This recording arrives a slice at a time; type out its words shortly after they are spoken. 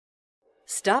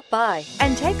Stop by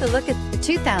and take a look at the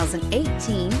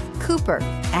 2018 Cooper.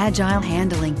 Agile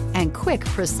handling and quick,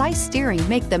 precise steering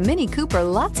make the MINI Cooper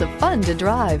lots of fun to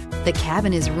drive. The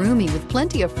cabin is roomy with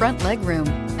plenty of front legroom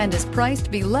and is priced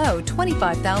below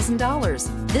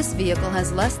 $25,000. This vehicle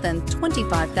has less than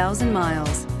 25,000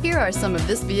 miles. Here are some of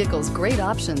this vehicle's great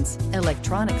options: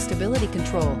 electronic stability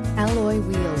control, alloy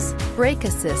wheels, brake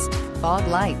assist, fog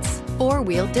lights,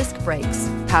 four-wheel disc brakes,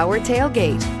 power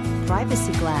tailgate,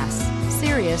 privacy glass,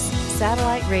 Sirius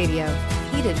satellite radio,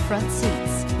 heated front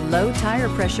seats, low tire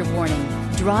pressure warning.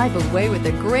 Drive away with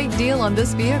a great deal on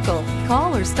this vehicle.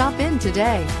 Call or stop in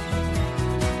today.